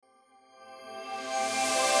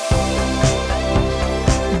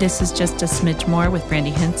This is Just a Smidge More with Brandy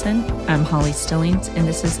Henson. I'm Holly Stillings, and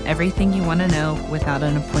this is everything you want to know without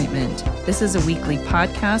an appointment. This is a weekly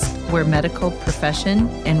podcast where medical profession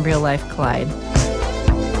and real life collide.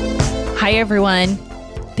 Hi, everyone.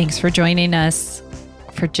 Thanks for joining us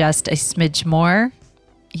for Just a Smidge More,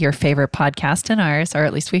 your favorite podcast and ours, or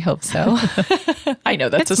at least we hope so. I know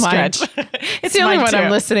that's a stretch. It's the only one I'm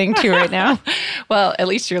listening to right now. Well, at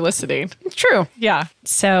least you're listening. True. Yeah.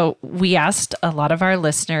 So we asked a lot of our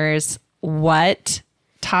listeners what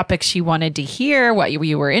topics you wanted to hear, what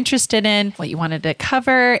you were interested in, what you wanted to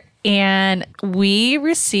cover. And we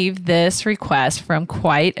received this request from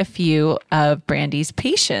quite a few of Brandy's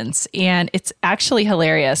patients. And it's actually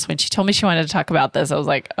hilarious. When she told me she wanted to talk about this, I was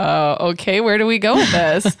like, oh, okay, where do we go with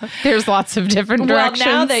this? There's lots of different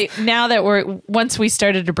directions. Well, once we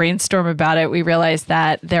started to brainstorm about it, we realized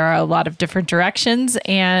that there are a lot of different directions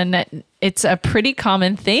and it's a pretty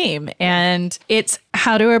common theme. And it's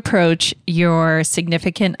how to approach your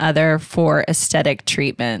significant other for aesthetic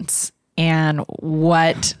treatments and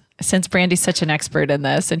what... Since Brandy's such an expert in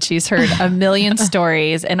this and she's heard a million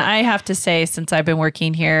stories. And I have to say, since I've been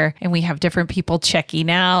working here and we have different people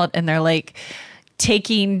checking out and they're like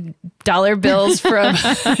taking dollar bills from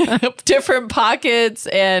different pockets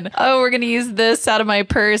and, oh, we're going to use this out of my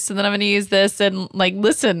purse and then I'm going to use this. And like,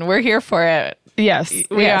 listen, we're here for it. Yes,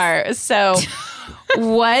 we are. So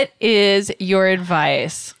what is your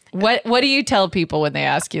advice? What do you tell people when they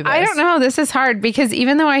ask you this? I don't know. This is hard because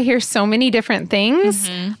even though I hear so many different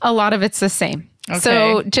things, a lot of it's the same. Okay.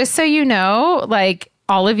 So just so you know, like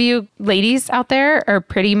all of you ladies out there are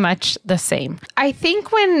pretty much the same. I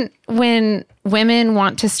think when women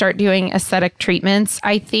want to start doing aesthetic treatments,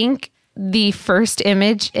 I think the first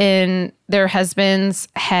image in their husband's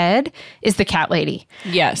head is the cat lady.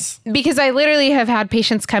 Yes. Because I literally have had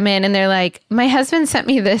patients come in and they're like, my husband sent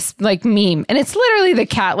me this like meme and it's literally the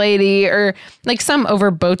cat lady or like some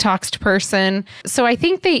over Botoxed person. So I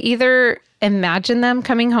think they either imagine them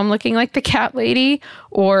coming home looking like the cat lady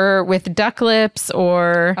or with duck lips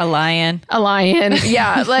or a lion.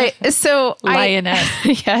 Yeah. Like, so lioness.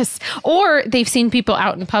 Yes. Or they've seen people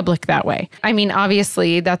out in public that way. I mean,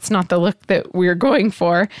 obviously that's not the look that we're going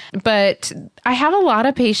for, but I have a lot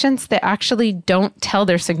of patients that actually don't tell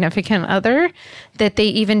their significant other that they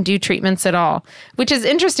even do treatments at all, which is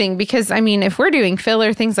interesting because, I mean, if we're doing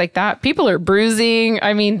filler, things like that, people are bruising.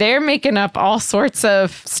 I mean, they're making up all sorts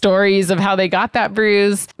of stories of how they got that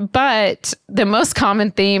bruise. But the most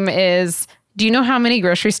common theme is, do you know how many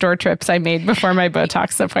grocery store trips I made before my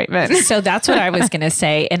Botox appointment? So that's what I was going to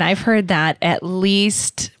say. And I've heard that at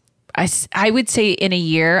least, I would say in a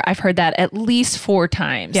year, I've heard that at least 4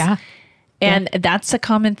 times. Yeah. And that's a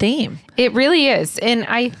common theme. It really is. And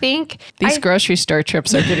I think these grocery store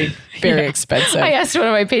trips are getting very expensive. I asked one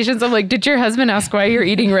of my patients, I'm like, did your husband ask why you're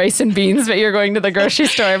eating rice and beans, but you're going to the grocery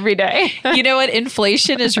store every day? You know what?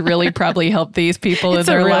 Inflation has really probably helped these people in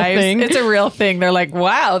their lives. It's a real thing. They're like,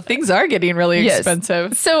 wow, things are getting really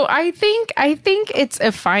expensive. So I think it's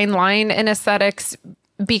a fine line in aesthetics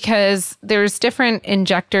because there's different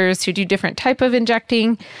injectors who do different type of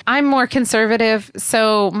injecting. I'm more conservative.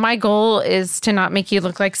 So my goal is to not make you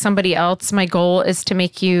look like somebody else. My goal is to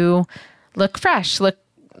make you look fresh, look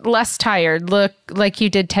less tired, look like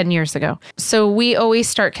you did 10 years ago. So we always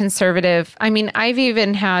start conservative. I mean, I've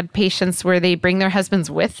even had patients where they bring their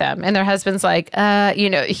husbands with them and their husband's like,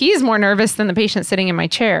 he's more nervous than the patient sitting in my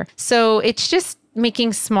chair. So it's just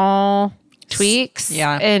making small tweaks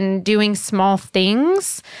and doing small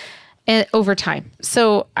things over time.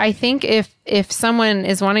 So I think if someone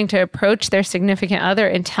is wanting to approach their significant other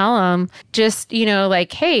and tell them just,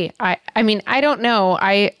 like, hey, I mean, I don't know.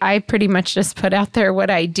 I pretty much just put out there what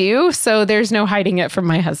I do. So there's no hiding it from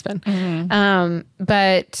my husband.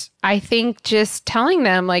 But I think just telling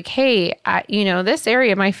them like, hey, this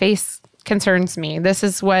area of my face concerns me. This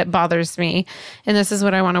is what bothers me. And this is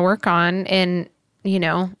what I want to work on. And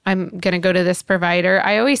I'm going to go to this provider.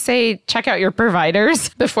 I always say, check out your providers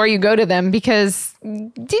before you go to them because,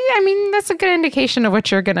 that's a good indication of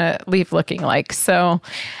what you're going to leave looking like. So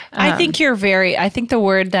I think I think the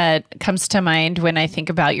word that comes to mind when I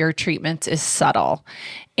think about your treatments is subtle.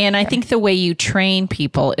 And I think the way you train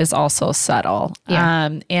people is also subtle.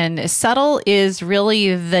 Yeah. And subtle is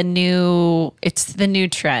really the new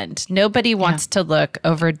trend. Nobody wants to look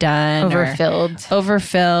overdone,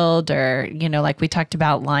 overfilled, or, like we talked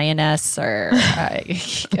about lioness or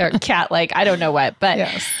cat, like, I don't know what,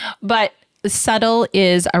 but subtle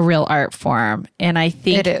is a real art form. And I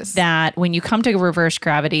think It is. that when you come to reverse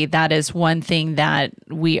gravity, that is one thing that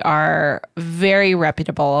we are very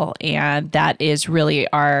reputable. And that is really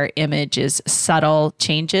our image is subtle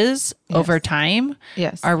changes over time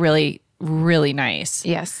Yes. are really, really nice.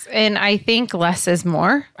 Yes. And I think less is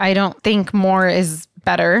more. I don't think more is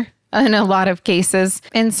better in a lot of cases.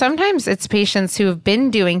 And sometimes it's patients who have been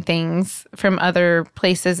doing things from other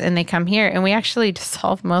places and they come here and we actually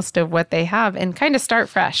dissolve most of what they have and kind of start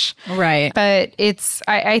fresh. Right. But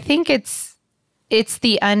I think it's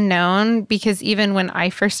the unknown, because even when I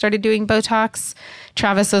first started doing Botox,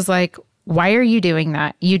 Travis was like, why are you doing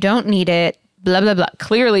that? You don't need it. Blah, blah, blah.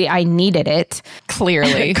 Clearly, I needed it.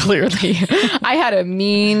 Clearly. Clearly. I had a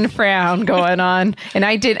mean frown going on. And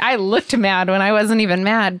I looked mad when I wasn't even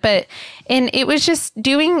mad. And it was just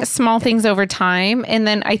doing small things over time. And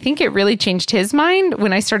then I think it really changed his mind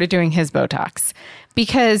when I started doing his Botox,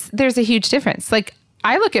 because there's a huge difference. Like,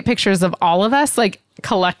 I look at pictures of all of us, like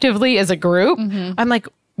collectively as a group. I'm like,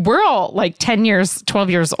 we're all like 10 years, 12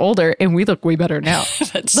 years older, and we look way better now.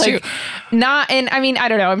 That's like, true. And I mean, I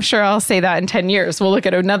don't know. I'm sure I'll say that in 10 years. We'll look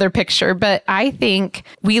at another picture, but I think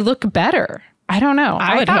we look better. I don't know.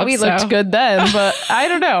 I thought we looked good then, but I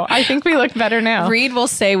don't know. I think we look better now. Reed will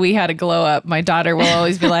say we had a glow up. My daughter will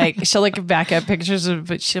always be like, she'll look back at pictures of,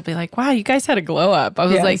 but she'll be like, wow, you guys had a glow up. I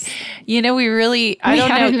was like, we really, I don't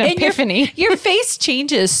had know. An epiphany. Your face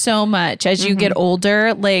changes so much as you get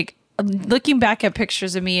older. Like, looking back at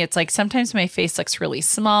pictures of me, it's like sometimes my face looks really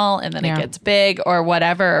small and then it gets big or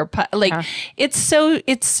whatever.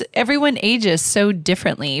 It's everyone ages so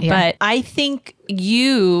differently. But I think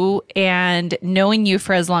you, and knowing you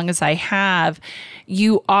for as long as I have,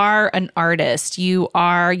 you are an artist. You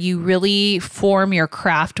really form your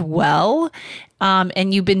craft well.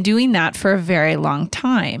 And you've been doing that for a very long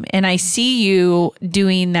time. And I see you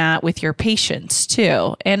doing that with your patients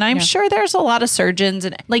too. And I'm sure there's a lot of surgeons,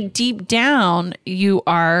 and like deep down,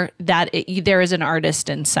 there is an artist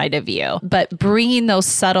inside of you. But bringing those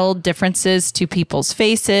subtle differences to people's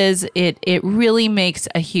faces, it really makes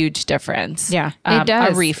a huge difference. Yeah, it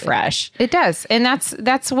does. A refresh. It does. And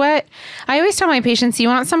that's what I always tell my patients. You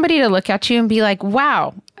want somebody to look at you and be like,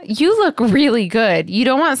 wow, you look really good. You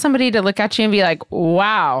don't want somebody to look at you and be like,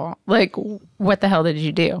 wow, like, what the hell did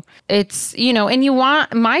you do? It's, and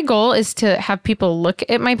my goal is to have people look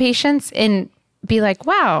at my patients and be like,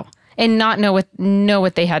 wow, and not know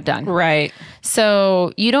what they had done. Right.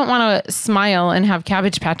 So you don't want to smile and have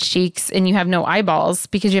Cabbage Patch cheeks and you have no eyeballs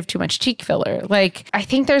because you have too much cheek filler. Like, I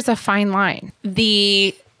think there's a fine line.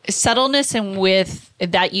 The subtleness and with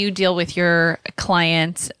that you deal with your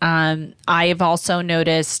clients, I've also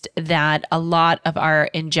noticed that a lot of our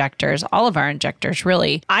injectors, all of our injectors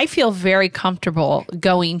really, I feel very comfortable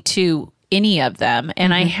going to any of them.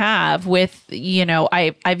 And I have with,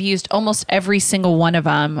 I've used almost every single one of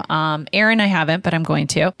them. Erin, I haven't, but I'm going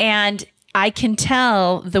to. And I can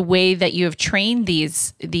tell the way that you have trained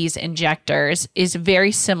these injectors is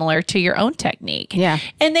very similar to your own technique. Yeah.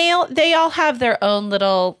 And they all have their own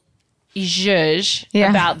little zhuzh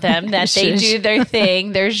about them that they do their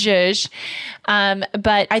thing, their zhuzh.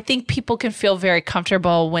 But I think people can feel very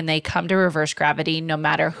comfortable when they come to reverse gravity, no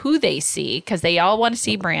matter who they see, because they all want to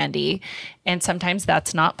see Brandy. And sometimes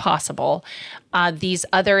that's not possible. These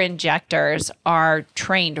other injectors are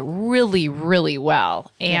trained really, really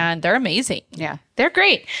well, and they're amazing. Yeah, they're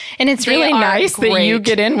great. And it's really nice that you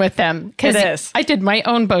get in with them. It is. I did my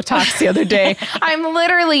own Botox the other day. I'm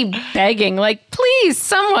literally begging, like, please,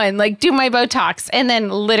 someone, like, do my Botox. And then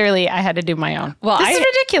literally I had to do my own. Well, this is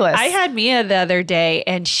ridiculous. I had Mia the other day,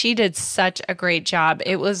 and she did such a great job.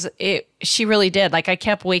 She really did. Like, I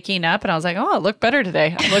kept waking up and I was like, oh, I look better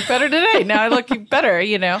today. I look better today. Now I look better,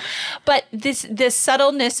 But this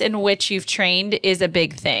subtleness in which you've trained is a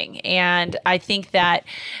big thing. And I think that,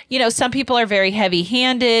 some people are very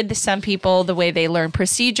heavy-handed. Some people, the way they learn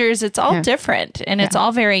procedures, it's all different and it's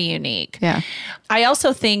all very unique. Yeah. I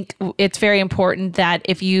also think it's very important that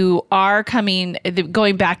if you are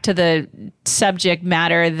going back to the subject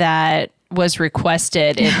matter that was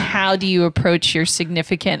requested, and how do you approach your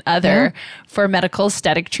significant other for medical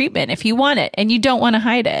aesthetic treatment if you want it and you don't want to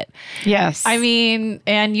hide it? Yes. I mean,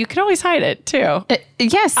 and you can always hide it too.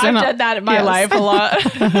 Yes. I've done that in my life a lot.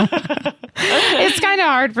 It's kind of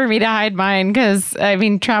hard for me to hide mine because,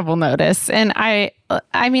 travel notice. And I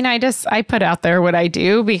put out there what I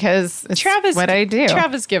do because it's what I do.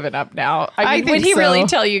 Travis given up now. Would he really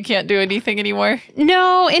tell you can't do anything anymore?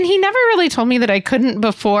 No, and he never really told me that I couldn't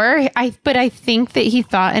before. But I think that he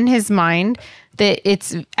thought in his mind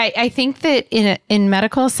that I think that in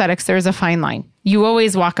medical aesthetics, there's a fine line. You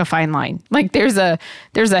always walk a fine line. Like there's a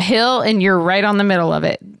hill and you're right on the middle of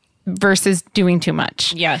it versus doing too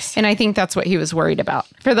much. Yes. And I think that's what he was worried about.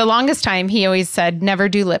 For the longest time, he always said, never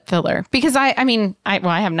do lip filler. Because I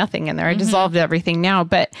have nothing in there. I dissolved everything now,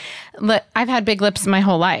 but I've had big lips my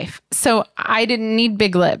whole life. So I didn't need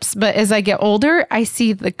big lips. But as I get older, I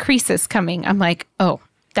see the creases coming. I'm like, oh,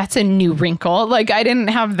 that's a new wrinkle. Like I didn't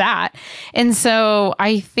have that. And so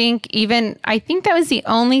I think that was the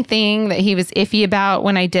only thing that he was iffy about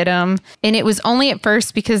when I did them. And it was only at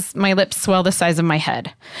first because my lips swell the size of my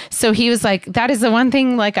head. So he was like, that is the one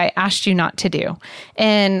thing like I asked you not to do.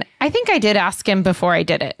 And I think I did ask him before I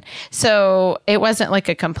did it. So it wasn't like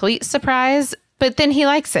a complete surprise, but then he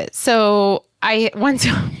likes it. So once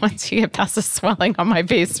you get past the swelling on my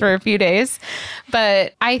face for a few days,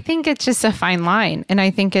 but I think it's just a fine line. And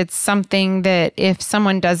I think it's something that if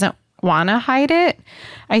someone doesn't want to hide it,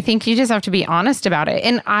 I think you just have to be honest about it.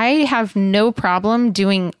 And I have no problem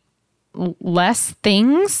doing less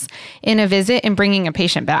things in a visit and bringing a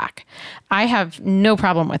patient back. I have no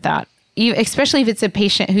problem with that. Especially if it's a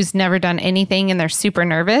patient who's never done anything and they're super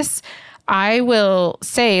nervous. I will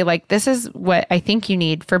say, like, this is what I think you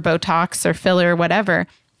need for Botox or filler or whatever,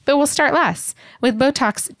 but we'll start less. With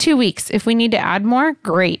Botox, 2 weeks. If we need to add more,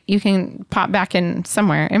 great. You can pop back in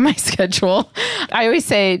somewhere in my schedule. I always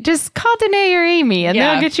say, just call Danae or Amy and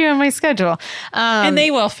they'll get you on my schedule. And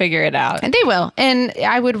they will figure it out. And they will. And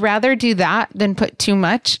I would rather do that than put too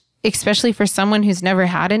much, especially for someone who's never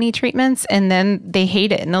had any treatments and then they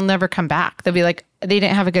hate it and they'll never come back. They'll be like, they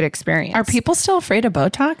didn't have a good experience. Are people still afraid of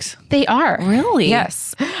Botox? They are. Really?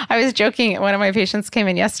 Yes. I was joking. One of my patients came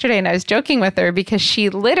in yesterday and I was joking with her because she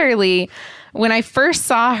literally, when I first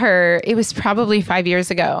saw her, it was probably 5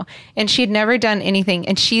 years ago and she'd never done anything.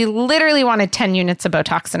 And she literally wanted 10 units of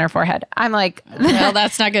Botox in her forehead. I'm like, well,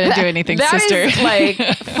 that's not going to do anything, sister. That is like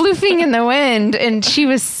floofing in the wind. And she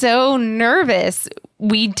was so nervous.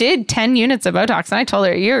 We did 10 units of Botox and I told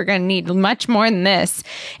her, you're going to need much more than this.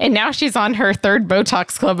 And now she's on her third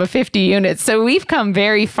Botox club of 50 units. So we've come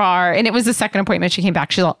very far. And it was the second appointment. She came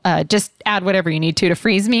back. She'll just add whatever you need to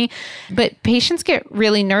freeze me. But patients get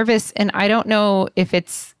really nervous. And I don't know if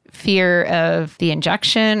it's fear of the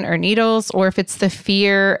injection or needles, or if it's the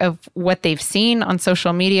fear of what they've seen on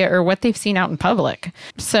social media or what they've seen out in public.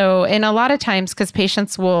 So, and a lot of times, because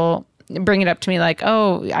patients will bring it up to me like,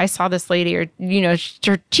 oh, I saw this lady, or, you know,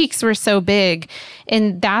 her cheeks were so big.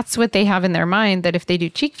 And that's what they have in their mind, that if they do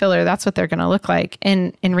cheek filler, that's what they're going to look like.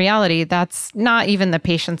 And in reality, that's not even the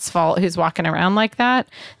patient's fault who's walking around like that.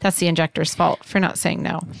 That's the injector's fault for not saying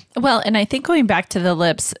no. Well, and I think going back to the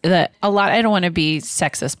lips, that a lot, I don't want to be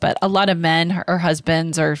sexist, but a lot of men or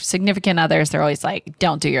husbands or significant others, they're always like,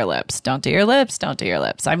 don't do your lips, don't do your lips, don't do your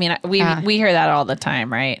lips. I mean, we hear that all the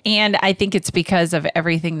time, right? And I think it's because of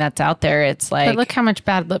everything that's out there. It's like, but look how much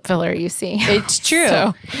bad lip filler you see. It's true.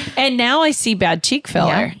 So, and now I see bad cheek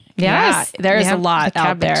filler. Yes. Yeah, there's a lot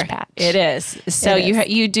out there. Patch. It is. So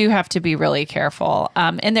you do have to be really careful.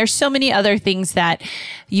 And there's so many other things that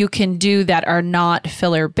you can do that are not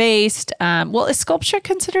filler based. Well, is Sculptra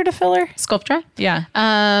considered a filler? Sculptra? Yeah.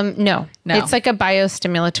 No. It's like a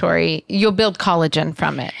biostimulatory. You'll build collagen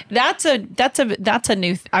from it. That's a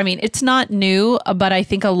new, I mean, it's not new, but I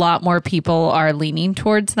think a lot more people are leaning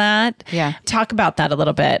towards that. Yeah. Talk about that a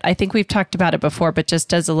little bit. I think we've talked about it before, but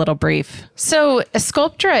just as a little brief. So a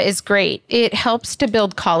Sculptra is great. It helps to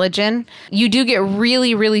build collagen. You do get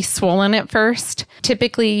really, really swollen at first.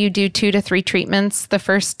 Typically, you do 2 to 3 treatments. The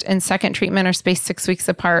first and second treatment are spaced 6 weeks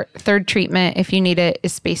apart. Third treatment, if you need it,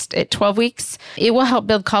 is spaced at 12 weeks. It will help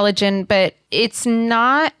build collagen, but it's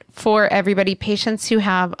not for everybody. Patients who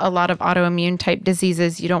have a lot of autoimmune type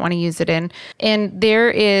diseases, you don't want to use it in. And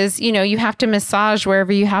there is, you have to massage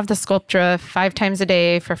wherever you have the Sculptra 5 times a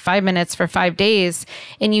day for 5 minutes for 5 days.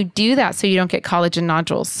 And you do that so you don't get collagen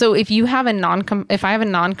nodules. So if you have if I have a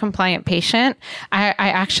non-compliant patient, I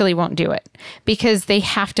actually won't do it because they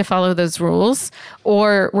have to follow those rules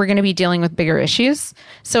or we're going to be dealing with bigger issues.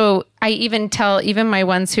 So I even tell my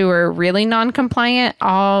ones who are really non-compliant,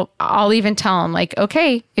 I'll even tell them like,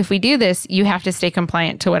 okay, if we do this, you have to stay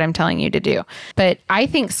compliant to what I'm telling you to do. But I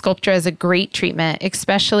think Sculptra is a great treatment,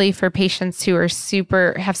 especially for patients who are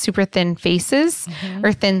have super thin faces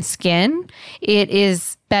or thin skin. It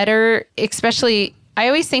is better, especially I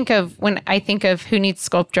always think of, when I think of who needs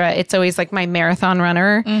Sculptra, it's always like my marathon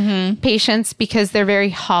runner patients, because they're very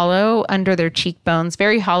hollow under their cheekbones,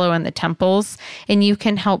 very hollow in the temples, and you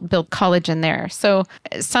can help build collagen there. So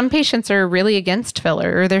some patients are really against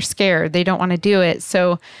filler or they're scared. They don't want to do it.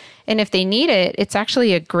 So, and if they need it, it's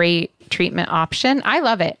actually a great treatment option. I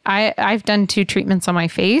love it. I've done 2 treatments on my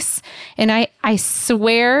face, and I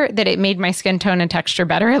swear that it made my skin tone and texture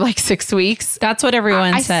better at like 6 weeks. That's what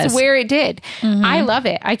everyone says. I swear it did. I love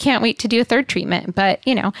it. I can't wait to do a 3rd treatment, but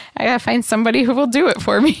I gotta find somebody who will do it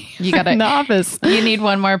for me. You gotta in the office. You need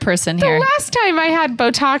one more person here. The last time I had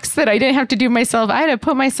Botox that I didn't have to do myself, I had to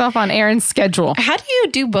put myself on Aaron's schedule. How do you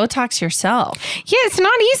do Botox yourself? Yeah, it's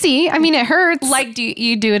not easy. I mean, it hurts. Like, do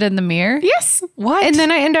you do it in the mirror? Yes. What? And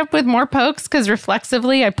then I end up with more pokes because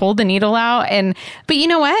reflexively I pulled the needle out. But you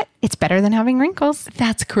know what? It's better than having wrinkles.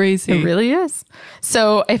 That's crazy. It really is.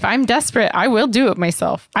 So if I'm desperate, I will do it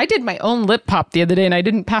myself. I did my own lip pop the other day and I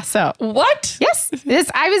didn't pass out. What? Yes.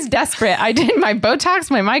 I was desperate. I did my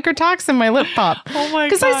Botox, my Microtox, and my lip pop. Oh my God.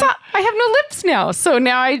 Because I saw I have no lips now. So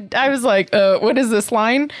now I was like, what is this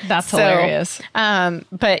line? That's hilarious.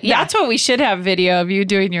 But yeah. That's what we should have video of you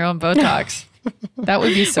doing your own Botox. That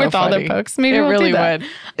would be so with funny. all the pokes. Maybe it we'll really do that.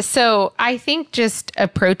 would. So I think just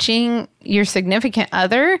approaching your significant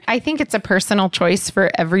other, I think it's a personal choice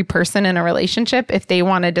for every person in a relationship if they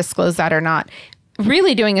want to disclose that or not.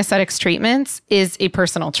 Really doing aesthetics treatments is a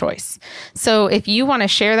personal choice. So if you want to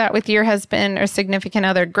share that with your husband or significant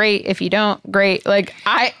other, great. If you don't, great. Like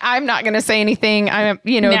I'm not going to say anything.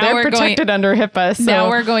 They're protected under HIPAA. So. Now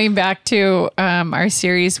we're going back to our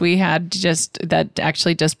series we had that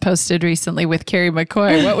actually just posted recently with Carrie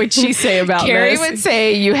McCoy. What would she say about Carrie this? would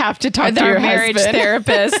say you have to talk to our your marriage husband.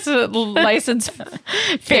 therapist, licensed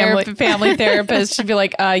family therapist. She'd be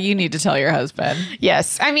like, you need to tell your husband.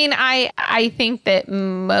 Yes. I mean, I think that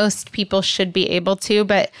most people should be able to,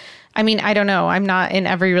 but I mean, I don't know. I'm not in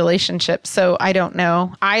every relationship, so I don't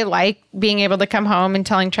know. I like being able to come home and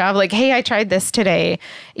telling Trav, like, hey, I tried this today.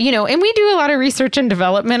 And we do a lot of research and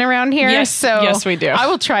development around here. Yes, we do. I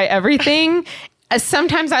will try everything.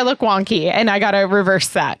 Sometimes I look wonky and I got to reverse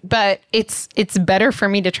that, but it's better for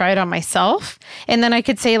me to try it on myself. And then I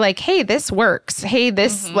could say like, hey, this works. Hey,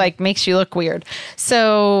 this like makes you look weird.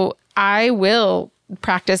 So I will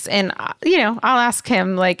practice and I'll ask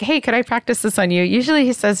him like, hey, could I practice this on you? Usually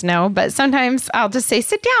he says no, but sometimes I'll just say,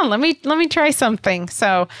 sit down, let me try something.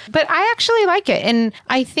 So, but I actually like it. And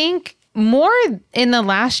I think more in the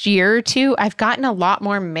last year or 2, I've gotten a lot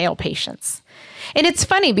more male patients. And it's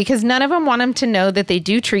funny because none of them want them to know that they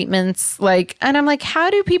do treatments. And I'm like, how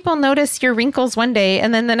do people notice your wrinkles one day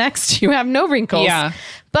and then the next you have no wrinkles? Yeah.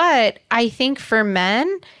 But I think for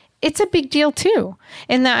men, it's a big deal too.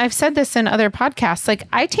 And that I've said this in other podcasts, like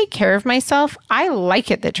I take care of myself. I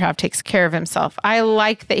like it that Trav takes care of himself. I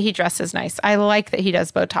like that he dresses nice. I like that he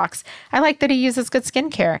does Botox. I like that he uses good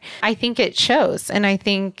skincare. I think it shows. And I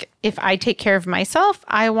think if I take care of myself,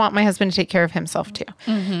 I want my husband to take care of himself too.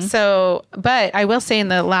 Mm-hmm. So, but I will say in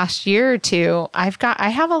the last year or 2, I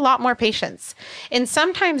have a lot more patience. And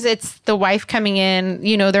sometimes it's the wife coming in,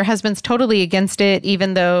 their husband's totally against it,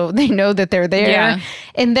 even though they know that they're there. Yeah.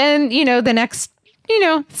 And then, the next,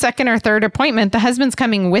 2nd or 3rd appointment, the husband's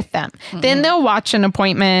coming with them. Mm-hmm. Then they'll watch an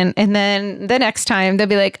appointment. And then the next time they'll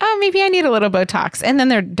be like, oh, maybe I need a little Botox. And then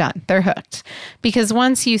they're done. They're hooked. Because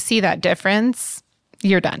once you see that difference,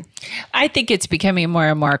 you're done. I think it's becoming more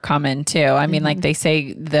and more common too. I mean, like they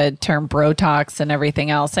say the term Brotox and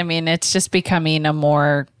everything else. I mean, it's just becoming a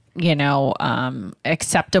more,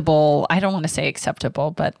 acceptable. I don't want to say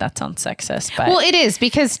acceptable, but that sounds sexist. But well, it is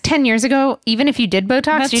because 10 years ago, even if you did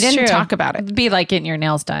Botox, you didn't talk about it. It'd be like getting your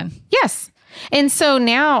nails done. Yes. And so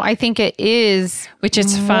now I think it is, which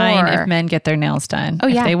is fine if men get their nails done. Oh,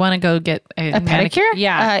 yeah. If they want to go get a pedicure?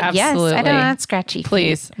 Yeah, absolutely. Yes, I don't know, that's scratchy.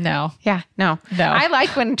 Please, no. Yeah, no. I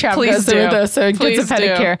like when Trav Please goes do. through this, so he gets a Please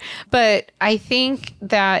pedicure. do. But I think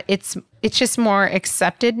that it's just more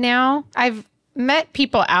accepted now. I've met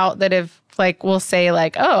people out that have will say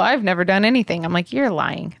oh, I've never done anything. I'm like, you're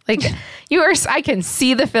lying. I can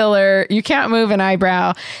see the filler. You can't move an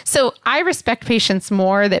eyebrow. So I respect patients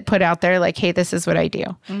more that put out there hey, this is what I do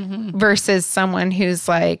versus someone who's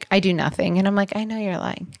like, I do nothing. And I'm like, I know you're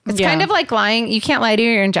lying. It's kind of like lying. You can't lie to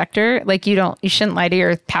your injector. You shouldn't lie to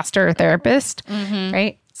your pastor or therapist.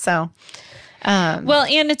 Right. So, well,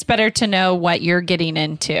 and it's better to know what you're getting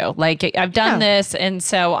into. I've done this, and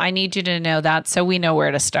so I need you to know that so we know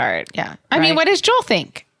where to start. Yeah. I mean, what does Joel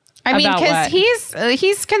think? I mean, because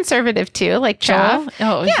he's conservative too, like Joel.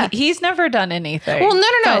 Oh, yeah. He's never done anything. Well,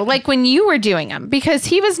 no. Like when you were doing them, because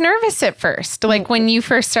he was nervous at first, when you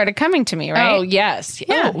first started coming to me, right? Oh, yes.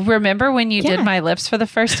 Yeah. Oh, remember when you did my lips for the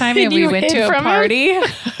first time and we went to a party?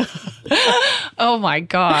 Oh my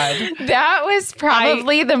God. That was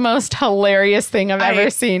probably the most hilarious thing I've ever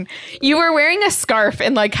seen. You were wearing a scarf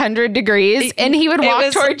in like 100 degrees and he would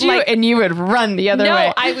walk towards you and you would run the other way.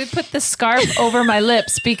 No, I would put the scarf over my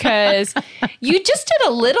lips because you just did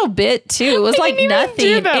a little bit too. It was like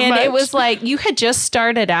nothing. And much. It was like you had just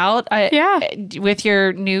started out with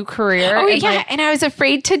your new career. Oh, yeah. And I was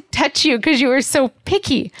afraid to touch you because you were so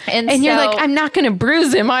picky. And you're like, I'm not going to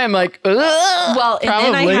bruise him. I am like, ugh. Well, and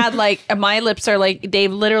then I had like, my lips are like, they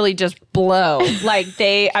literally just blow. Like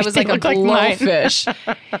I was like a blowfish.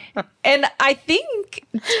 And I think,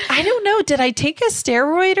 I don't know, did I take a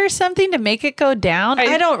steroid or something to make it go down?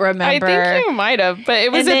 I don't remember. I think you might have, but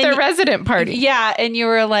it was at the resident party. Yeah. And you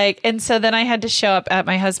were like, and so then I had to show up at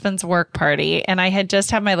my husband's work party and I had just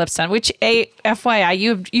had my lips done, which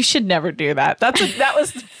FYI, you should never do that. That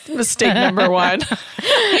was mistake number one.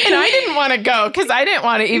 And I didn't want to go because I didn't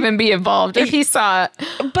want to even be involved if he saw it.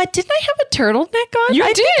 But didn't I have a turtleneck on? You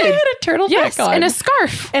did. Think I had a turtleneck on. And a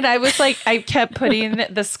scarf. And I was like, I kept putting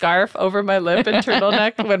the scarf over my lip and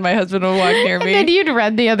turtleneck when my husband would walk near me. And then you'd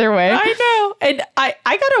run the other way. I know. And I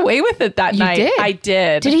got away with it that night. Did. I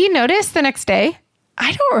did. Did he notice the next day?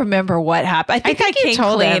 I don't remember what happened. I think I came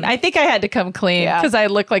clean. Him. I think I had to come clean because I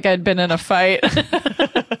looked like I'd been in a fight.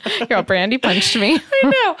 Girl, Brandy punched me. I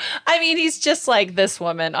know. I mean, he's just like this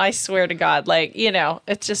woman. I swear to God. Like,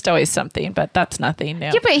 it's just always something, but that's nothing new.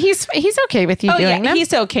 Yeah, but he's okay with you doing that.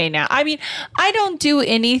 He's okay now. I mean, I don't do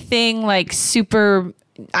anything like super,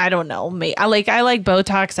 I don't know. I like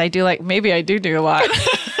Botox. I do maybe I do a lot.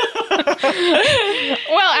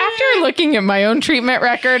 Well, after looking at my own treatment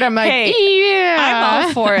record, I'm like, yeah, I'm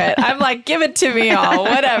all for it. I'm like, give it to me all,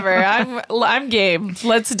 whatever. I'm game.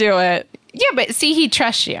 Let's do it. Yeah, but see, he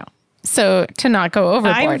trusts you. So to not go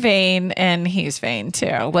overboard. I'm vain and he's vain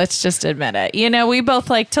too. Let's just admit it. We both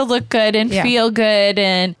like to look good and feel good.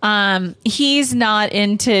 And he's not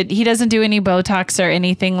he doesn't do any Botox or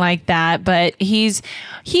anything like that, but he's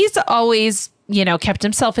always kept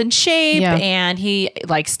himself in shape and he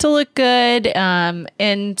likes to look good.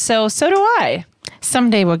 And so do I.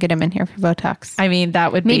 Someday we'll get him in here for Botox. I mean,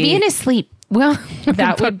 that would maybe in his sleep. Well,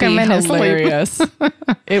 that would be hilarious.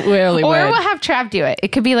 It really would. Or we'll have Trav do it. It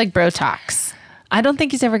could be like Botox. I don't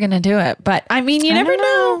think he's ever going to do it, but I mean, you never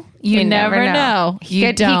know. You never know.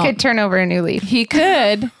 He could turn over a new leaf. He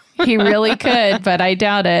could. He really could, but I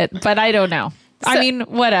doubt it. But I don't know. I mean,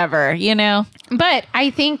 whatever, But I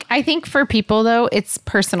think for people though, it's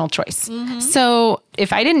personal choice. Mm-hmm. So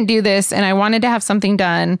if I didn't do this and I wanted to have something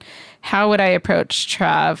done, how would I approach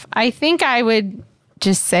Trav? I think I would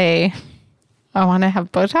just say, I want to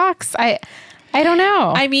have Botox. I don't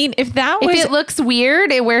know. I mean, if it looks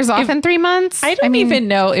weird, it wears off in 3 months. I don't even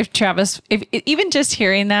know if even just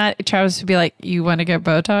hearing that, Travis would be like, you want to get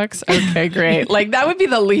Botox? Okay, great. Like that would be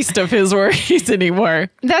the least of his worries anymore.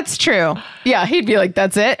 That's true. Yeah. He'd be like,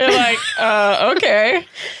 that's it. You're like, okay.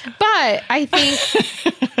 But I think,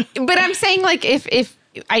 but I'm saying like, if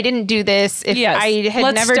I didn't do this, if I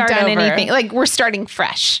had never done anything, like we're starting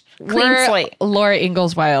fresh. Clean slate. Laura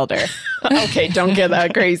Ingalls Wilder. Okay, don't get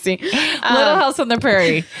that crazy. Little House on the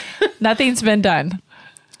Prairie. Nothing's been done.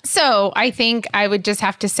 So I think I would just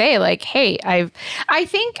have to say like, hey, I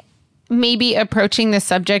think maybe approaching the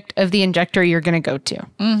subject of the injector you're going to go to.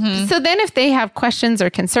 Mm-hmm. So then if they have questions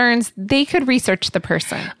or concerns, they could research the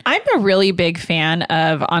person. I'm a really big fan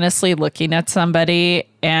of honestly looking at somebody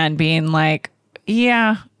and being like,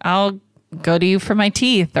 yeah, I'll go to you for my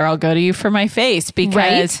teeth or I'll go to you for my face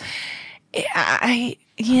because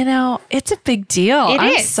it's a big deal.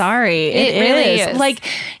 I'm sorry. It really is. Like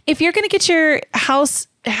if you're going to get your house,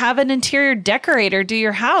 have an interior decorator do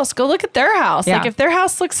your house, go look at their house. Yeah. Like if their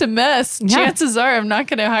house looks a mess, chances are I'm not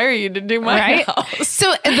going to hire you to do my house.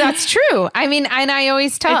 So that's true. I mean, and I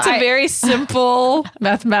always tell it's a very simple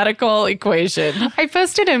mathematical equation. I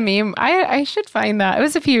posted a meme. I should find that. It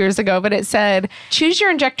was a few years ago, but it said, choose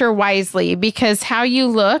your injector wisely because how you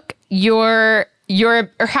look, or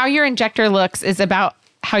how your injector looks is about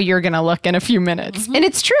how you're going to look in a few minutes. Mm-hmm. And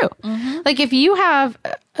it's true. Mm-hmm. Like if you have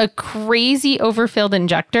a crazy overfilled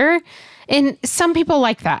injector, and some people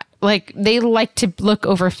like that, like they like to look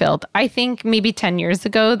overfilled. I think maybe 10 years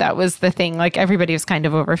ago, that was the thing. Like everybody was kind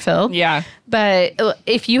of overfilled. Yeah. But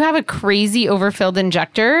if you have a crazy overfilled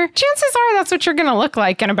injector, chances are that's what you're going to look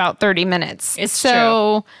like in about 30 minutes. It's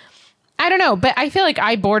true. I don't know, but I feel like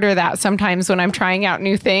I border that sometimes when I'm trying out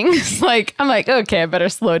new things. Like I'm like, okay, I better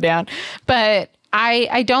slow down. But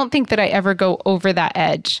I don't think that I ever go over that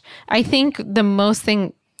edge. I think the most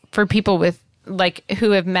thing for people with like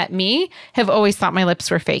who have met me have always thought my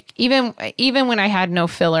lips were fake, even when I had no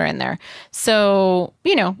filler in there. So,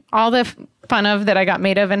 all the fun of that I got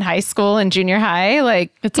made of in high school and junior high.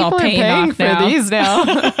 Like, it's people all paying are paying off for now. these now.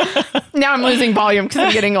 Now I'm losing volume because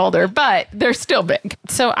I'm getting older, but they're still big.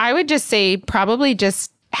 So I would just say probably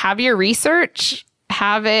just have your research,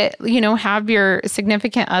 have it, have your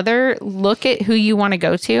significant other look at who you want to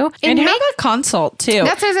go to and have a consult too.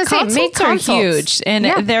 That's what I was saying. Make Consults are consults. huge, and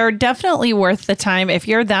they're definitely worth the time. If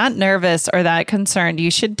you're that nervous or that concerned, you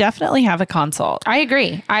should definitely have a consult. I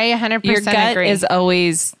agree. I 100% Your gut agree. is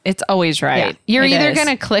always right. You're either going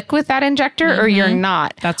to click with that injector or you're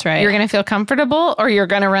not. That's right. You're going to feel comfortable or you're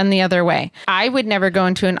going to run the other way. I would never go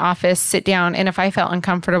into an office, sit down, and if I felt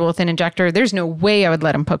uncomfortable with an injector, there's no way I would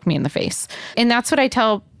let him poke me in the face. And that's what I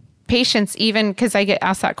tell patients, even because I get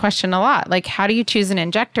asked that question a lot. Like, how do you choose an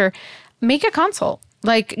injector? Make a consult.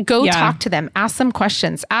 Like, go talk to them, ask them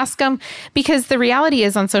questions, ask them, because the reality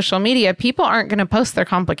is on social media, people aren't going to post their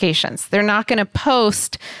complications. They're not going to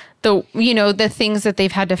post the things that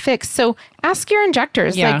they've had to fix. So ask your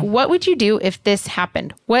injectors, like, what would you do if this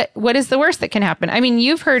happened? What is the worst that can happen? I mean,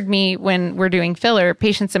 you've heard me when we're doing filler,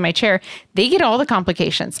 patients in my chair, they get all the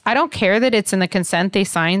complications. I don't care that it's in the consent they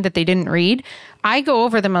signed that they didn't read. I go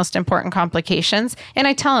over the most important complications and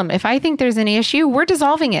I tell them, if I think there's any issue, we're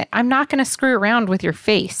dissolving it. I'm not going to screw around with your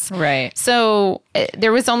face. Right. So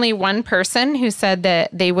there was only one person who said that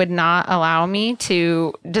they would not allow me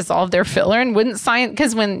to dissolve their filler and wouldn't sign,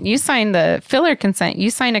 because when you sign the filler consent, you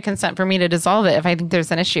sign a consent for me to dissolve it if I think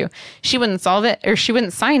there's an issue. She wouldn't solve it, or she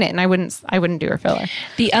wouldn't sign it, and I wouldn't do her filler.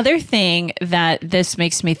 The other thing that this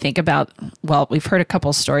makes me think about, well, we've heard a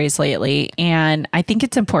couple stories lately, and I think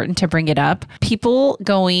it's important to bring it up. People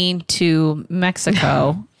going to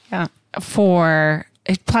Mexico for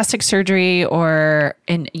plastic surgery or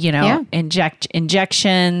injections,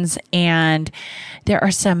 and there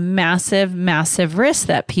are some massive risks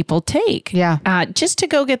that people take just to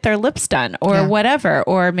go get their lips done or whatever,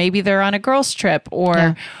 or maybe they're on a girls trip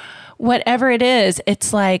or whatever it is.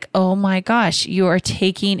 It's like, oh my gosh, you are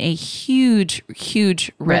taking a huge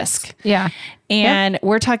risk. And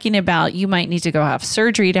we're talking about, you might need to go have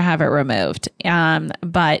surgery to have it removed.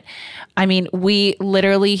 But I mean, we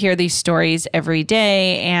literally hear these stories every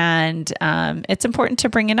day, and it's important to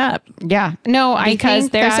bring it up. Yeah. No, I because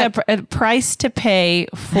think there's a price to pay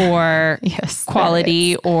for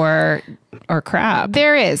quality or crap.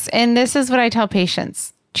 There is. And this is what I tell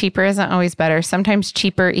patients. Cheaper isn't always better. Sometimes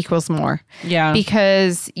cheaper equals more. Yeah.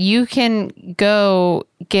 Because you can go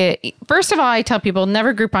first of all, I tell people,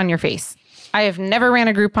 never Groupon your face. I have never ran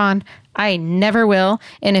a Groupon. I never will.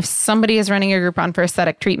 And if somebody is running a Groupon for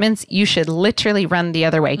aesthetic treatments, you should literally run the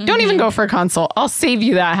other way. Mm-hmm. Don't even go for a consult. I'll save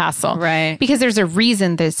you that hassle. Right. Because there's a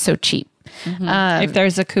reason that it's so cheap. Mm-hmm. If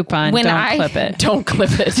there's a coupon, clip it. Don't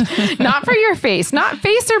clip it. Not for your face, not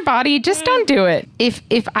face or body. Just don't do it.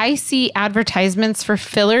 If I see advertisements for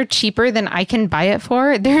filler cheaper than I can buy it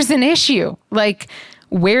for, there's an issue. Like,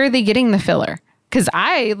 where are they getting the filler? Because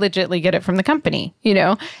I legitimately get it from the company,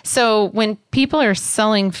 So when people are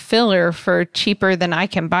selling filler for cheaper than I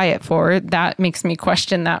can buy it for, that makes me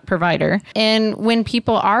question that provider. And when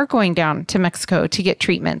people are going down to Mexico to get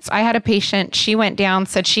treatments, I had a patient, she went down,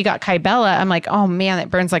 said she got Kybella. I'm like, oh man, that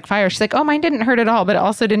burns like fire. She's like, oh, mine didn't hurt at all, but it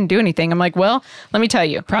also didn't do anything. I'm like, well, let me tell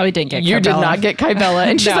you. Probably didn't get Kybella. You did not get Kybella.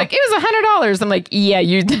 And she's like, it was $100. I'm like, yeah,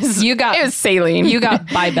 you got, it was saline. You got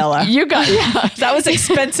Bibella. That was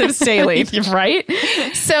expensive saline. Right?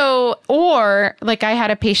 So, or like I had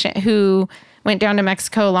a patient who went down to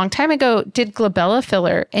Mexico a long time ago, did glabella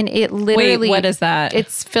filler, and it literally... Wait, what is that?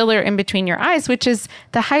 It's filler in between your eyes, which is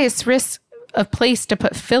the highest risk of place to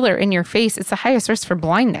put filler in your face. It's the highest risk for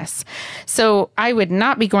blindness. So I would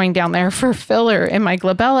not be going down there for filler in my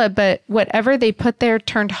glabella, but whatever they put there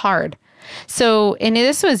turned hard. So, and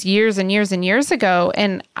this was years and years and years ago.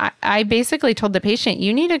 And I basically told the patient,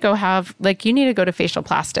 you need to go to facial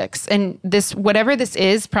plastics. And whatever this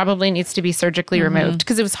is, probably needs to be surgically removed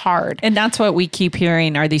because it was hard. And that's what we keep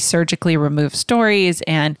hearing are these surgically removed stories.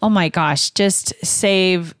 And oh my gosh, just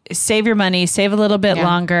save your money, save a little bit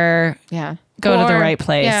longer. Yeah. Go to the right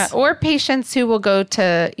place. Yeah. Or patients who will go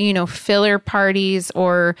to, filler parties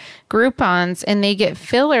or Groupons and they get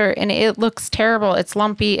filler and it looks terrible. It's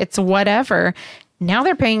lumpy. It's whatever. Now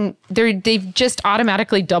they've just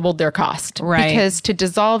automatically doubled their cost. Right. Because to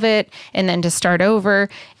dissolve it and then to start over,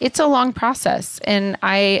 it's a long process. And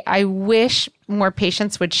I wish more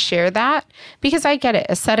patients would share that because I get it.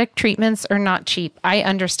 Aesthetic treatments are not cheap. I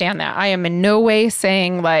understand that. I am in no way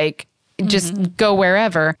saying just go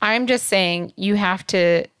wherever. I'm just saying you have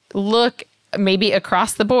to look maybe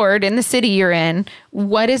across the board in the city you're in.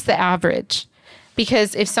 What is the average?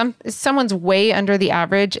 Because if someone's way under the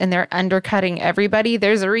average and they're undercutting everybody,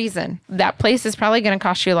 there's a reason. That place is probably going to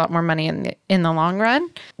cost you a lot more money in the long run.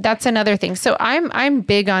 That's another thing. So I'm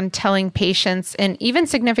big on telling patients and even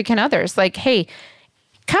significant others, like, hey,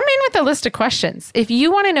 come in with a list of questions. If you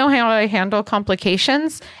want to know how I handle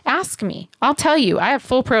complications, ask me. I'll tell you. I have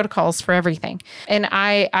full protocols for everything. And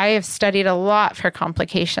I have studied a lot for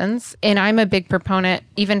complications. And I'm a big proponent,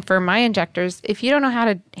 even for my injectors. If you don't know how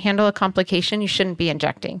to handle a complication, you shouldn't be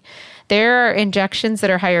injecting. There are injections that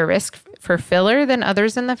are higher risk for filler than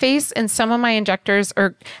others in the face. And some of my injectors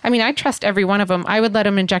I trust every one of them. I would let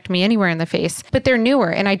them inject me anywhere in the face, but they're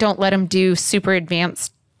newer and I don't let them do super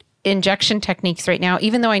advanced injection techniques right now,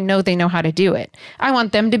 even though I know they know how to do it. I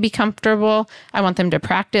want them to be comfortable. I want them to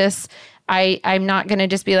practice. I'm not going to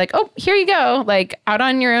just be like, oh, here you go. Like out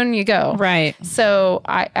on your own you go. Right. So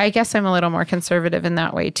I guess I'm a little more conservative in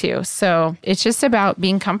that way too. So it's just about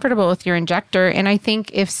being comfortable with your injector. And I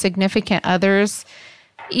think if significant others,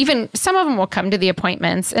 even some of them will come to the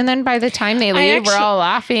appointments and then by the time they leave, we're all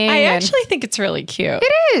laughing. I actually think it's really cute.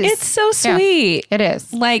 It is. It's so sweet. Yeah, it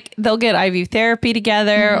is. Like they'll get IV therapy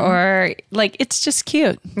together or like, it's just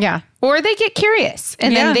cute. Yeah. Or they get curious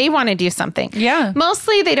and then they want to do something. Yeah.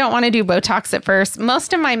 Mostly they don't want to do Botox at first.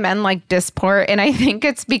 Most of my men like Dysport. And I think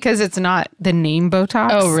it's because it's not the name Botox.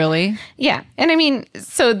 Oh, really? Yeah. And I mean,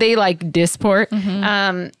 so they like Dysport.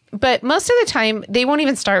 Mm-hmm. But most of the time, they won't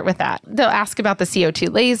even start with that. They'll ask about the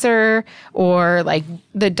CO2 laser or like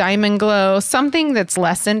the Diamond Glow, something that's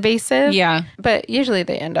less invasive. Yeah. But usually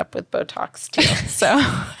they end up with Botox too. So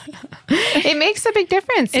it makes a big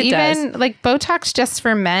difference. It even does. Like Botox just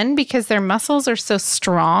for men because their muscles are so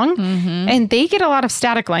strong and they get a lot of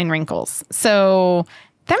static line wrinkles. So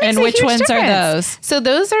that makes and a which huge ones difference. are those? So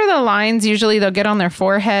those are the lines usually they'll get on their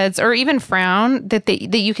foreheads or even frown that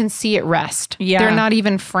you can see at rest. Yeah. They're not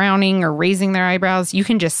even frowning or raising their eyebrows. You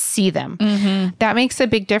can just see them. Mm-hmm. That makes a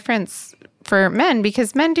big difference for men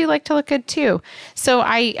because men do like to look good too. So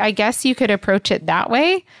I guess you could approach it that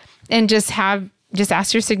way and just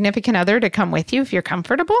ask your significant other to come with you if you're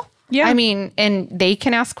comfortable. Yeah. I mean, and they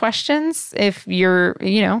can ask questions if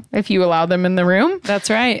if you allow them in the room. That's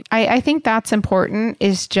right. I think that's important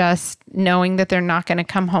is just knowing that they're not going to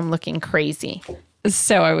come home looking crazy.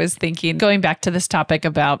 So I was thinking, going back to this topic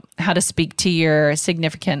about how to speak to your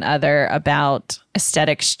significant other about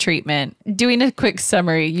aesthetics treatment, doing a quick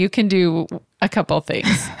summary, you can do a couple things.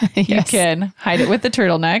 Yes. You can hide it with the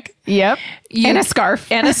turtleneck. Yep. And a scarf.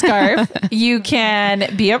 You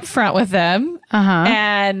can be upfront with them.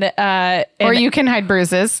 Uh-huh. Or you can hide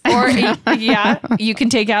bruises. Or you can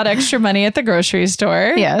take out extra money at the grocery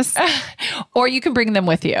store. Yes. Or you can bring them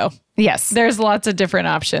with you. Yes. There's lots of different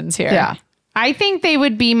options here. Yeah. I think they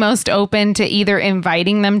would be most open to either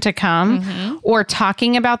inviting them to come or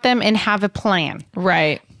talking about them and have a plan.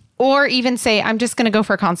 Right. Or even say, I'm just going to go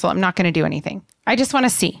for a consult. I'm not going to do anything. I just want to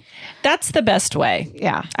see. That's the best way.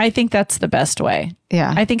 Yeah. I think that's the best way.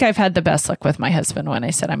 Yeah. I think I've had the best luck with my husband when I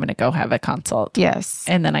said I'm going to go have a consult. Yes.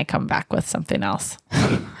 And then I come back with something else.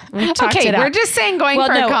 Okay, we're just saying going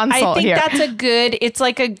for a consult I think here. it's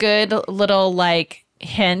like a good little like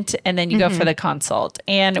hint, and then you go for the consult.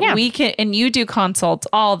 And and you do consults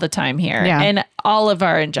all the time here. Yeah. And all of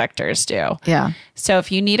our injectors do. Yeah. So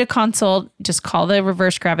if you need a consult, just call the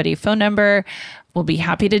reverse gravity phone number. We'll be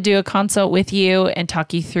happy to do a consult with you and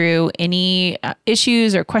talk you through any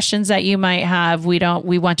issues or questions that you might have. We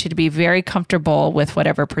want you to be very comfortable with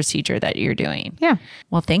whatever procedure that you're doing. Yeah.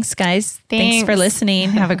 Well, thanks guys. Thanks for listening.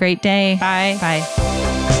 Have a great day. Bye.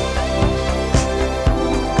 Bye.